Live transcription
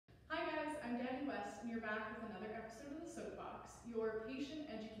and you're back with another episode of the Soapbox, your patient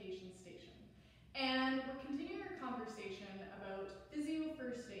education station. And we're continuing our conversation about physio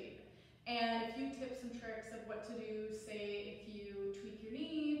first aid and a few tips and tricks of what to do, say if you tweak your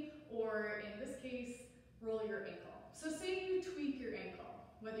knee, or in this case, roll your ankle. So say you tweak your ankle,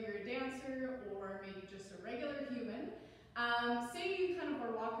 whether you're a dancer or maybe just a regular human. Say you kind of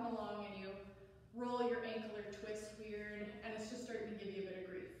are walking along and you roll your ankle or twist weird, and it's just starting to give you a bit of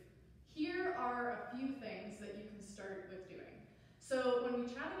grief. Here are a few things that you can start with doing. So when we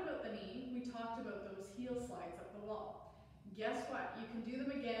chatted about the knee, we talked about those heel slides up the wall. Guess what? You can do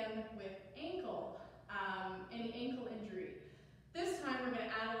them again with ankle, any ankle injury. This time we're going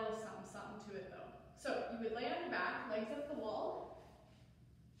to add a little something to it though. So you would lay on your back, legs up the wall.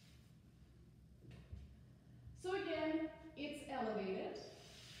 So again, it's elevated.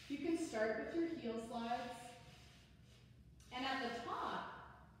 You can start with your heel slides. And at the top,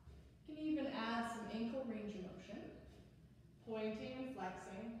 you can even add some ankle range of motion. Pointing and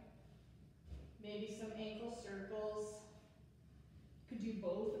flexing. Maybe some ankle circles. You could do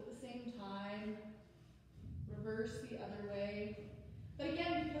both at the same time. Reverse the other way. But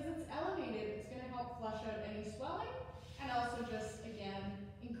again, because it's elevated, it's going to help flush out any swelling and also just, again,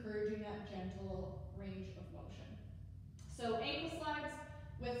 encouraging that gentle range of motion. So ankle slides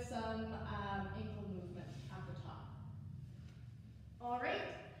with some ankle movement at the top. All right,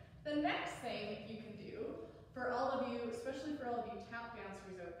 the next thing you can do for all of you, especially for all of you tap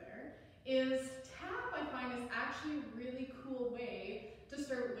dancers out there, is tap, I find, is actually a really cool way to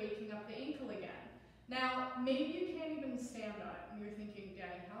start waking up the ankle again. Now, maybe you can't even stand on it, and you're thinking,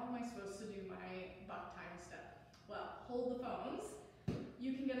 Danny, how am I supposed to do my buck time step? Well, hold the phones.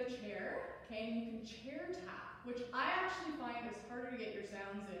 You can get a chair, okay, and you can chair tap, which I actually find is harder to get your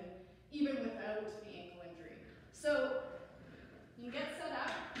sounds in, even without the ankle injury. So, you can get set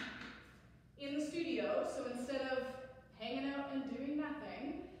up in the studio, so instead of hanging out and doing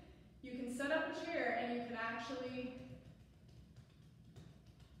nothing, you can set up a chair and you can actually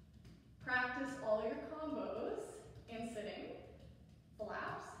practice all your combos in sitting,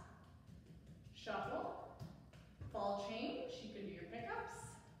 flaps, shuffle, ball change, you can do your pickups,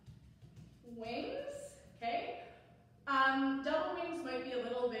 wings, okay? Double wings might be a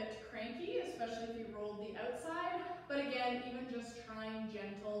little bit cranky, especially if you rolled the outside, but again, even just trying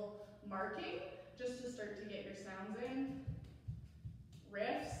gentle marking, just to start to get your sounds in.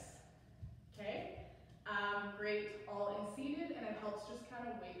 Riffs, okay? Great all in seated, and it helps just kind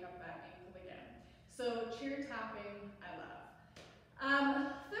of wake up that ankle again. So chair tapping, I love.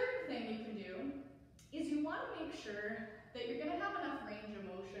 Third thing you can do is you want to make sure that you're going to have enough range of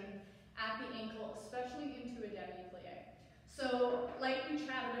motion at the ankle, especially into a demi-plie. So like we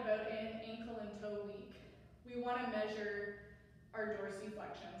chatted about in ankle and toe week, we want to measure our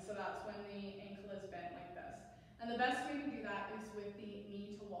dorsiflexion, so that's when the ankle is bent like this. And the best way to do that is with the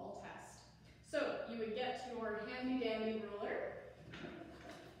knee to wall test. So you would get your handy dandy ruler,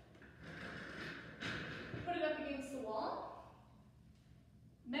 put it up against the wall,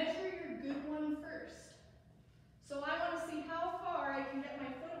 measure your good one first. So I want to see how far I can get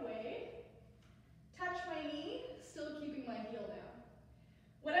my foot away, touch my knee, still keeping my heel down.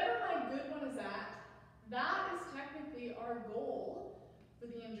 Whatever my good one is at, that is technically our goal for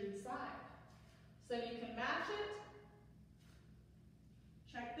the injured side. So you can match it.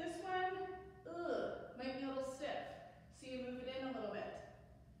 Check this one. Might be a little stiff. So you move it in a little bit.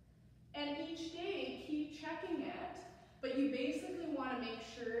 And each day, keep checking it, but you basically want to make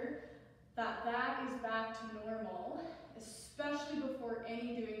sure that that is back to normal, especially before doing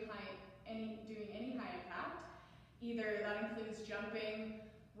any high impact. Either that includes jumping,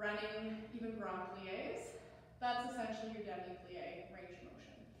 running, even grand plies. That's essentially your demi-plie range of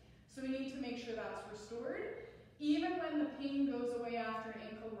motion. So we need to make sure that's restored. Even when the pain goes away after an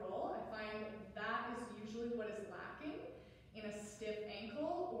ankle roll, I find that is usually what is lacking in a stiff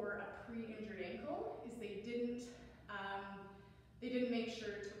ankle or a pre-injured ankle, is they didn't make sure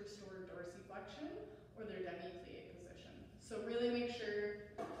to restore dorsiflexion or their demi-plie position. So really make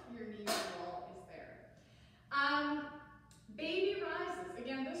sure your knee wall is there. Baby rises.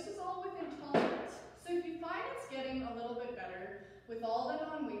 Again, this is all within tolerance. So if you find it's getting a little bit better with all the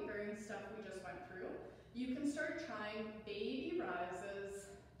non-weight bearing stuff we just went through, you can start trying baby rises,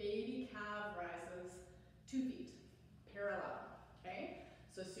 baby calf rises, 2 feet, parallel, okay?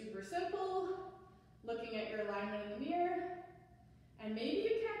 So super simple, looking at your alignment in the mirror, and maybe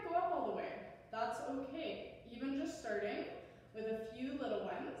you can't go up all the way. That's okay. Even just starting with a few little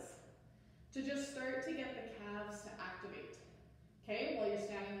ones to just start to get the calves to activate. Okay, while you're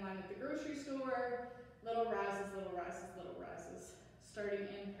standing in line at the grocery store, little rises, little rises, little rises, starting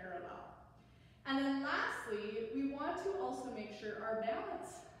in parallel. And then lastly, we want to also make sure our balance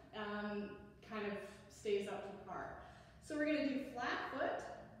kind of stays up to par. So we're going to do flat foot.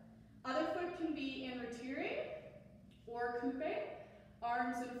 Other foot can be in retire or coupe.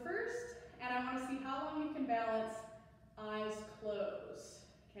 Arms in first, and I want to see how long you can balance, eyes closed,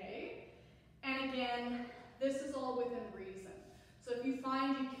 okay? And again, this is all within reason. So if you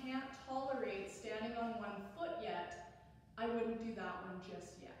find you can't tolerate standing on one foot yet, I wouldn't do that one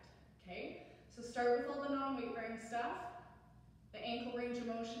just yet, okay? So start with all the non-weight bearing stuff, the ankle range of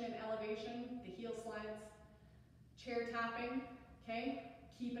motion and elevation, the heel slides, chair tapping, okay?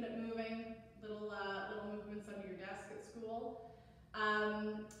 Keeping it moving, little movements under your desk at school.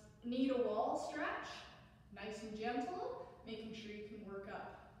 Knee to wall stretch, nice and gentle, making sure you can work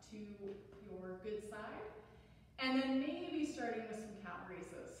up to your good side. And then maybe starting with some calf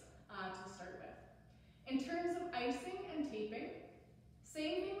raises to start with. In terms of icing and taping,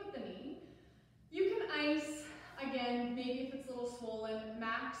 same thing with the knee. You can ice, again, maybe if it's a little swollen,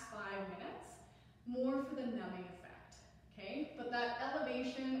 max 5 minutes, more for the numbing effect, okay? But that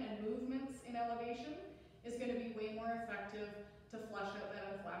elevation and movements in elevation is going to be way more effective to flush out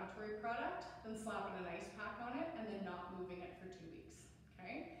that inflammatory product than slapping an ice pack on it and then not moving it for 2 weeks,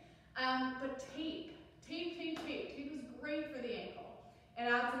 okay? But tape is great for the ankle. It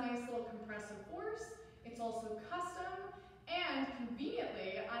adds a nice little compressive force. It's also custom, and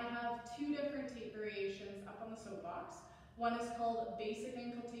conveniently, I have 2 different tape variations up on the soapbox. One is called basic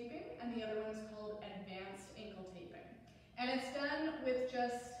ankle taping, and the other one is called advanced ankle taping. And it's done with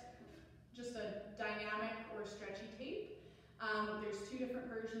just a dynamic or stretchy tape. There's 2 different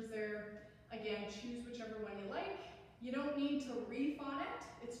versions there. Again, choose whichever one you like. You don't need to reef on it.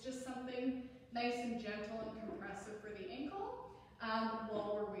 It's just something nice and gentle and compressive for the ankle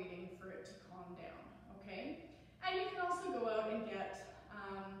while we're waiting for it to calm down, okay? And you can also go out and get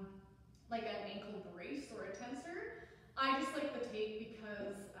like an ankle brace or a tensor. I just like the tape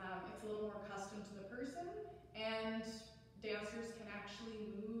because it's a little more custom to the person, and dancers can actually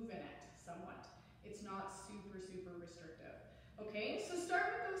move in it somewhat. It's not super restrictive. Okay, so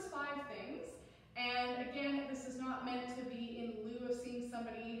start with those 5 things. And again, this is not meant to be in lieu of seeing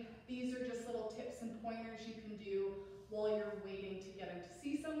somebody. These are just little tips and pointers you can do while you're waiting to get in to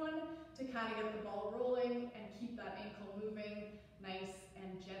see someone to kind of get the ball rolling and keep that ankle moving nice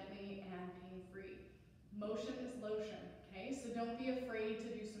and gently and pain-free. Motion is lotion, okay? So don't be afraid to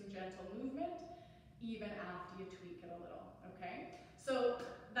do some gentle movement even after you tweak it a little, okay? So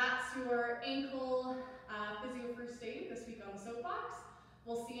that's your ankle physio first aid this week on the soapbox.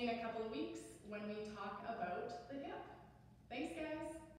 We'll see you in a couple of weeks when we talk about the hip. Thanks, guys.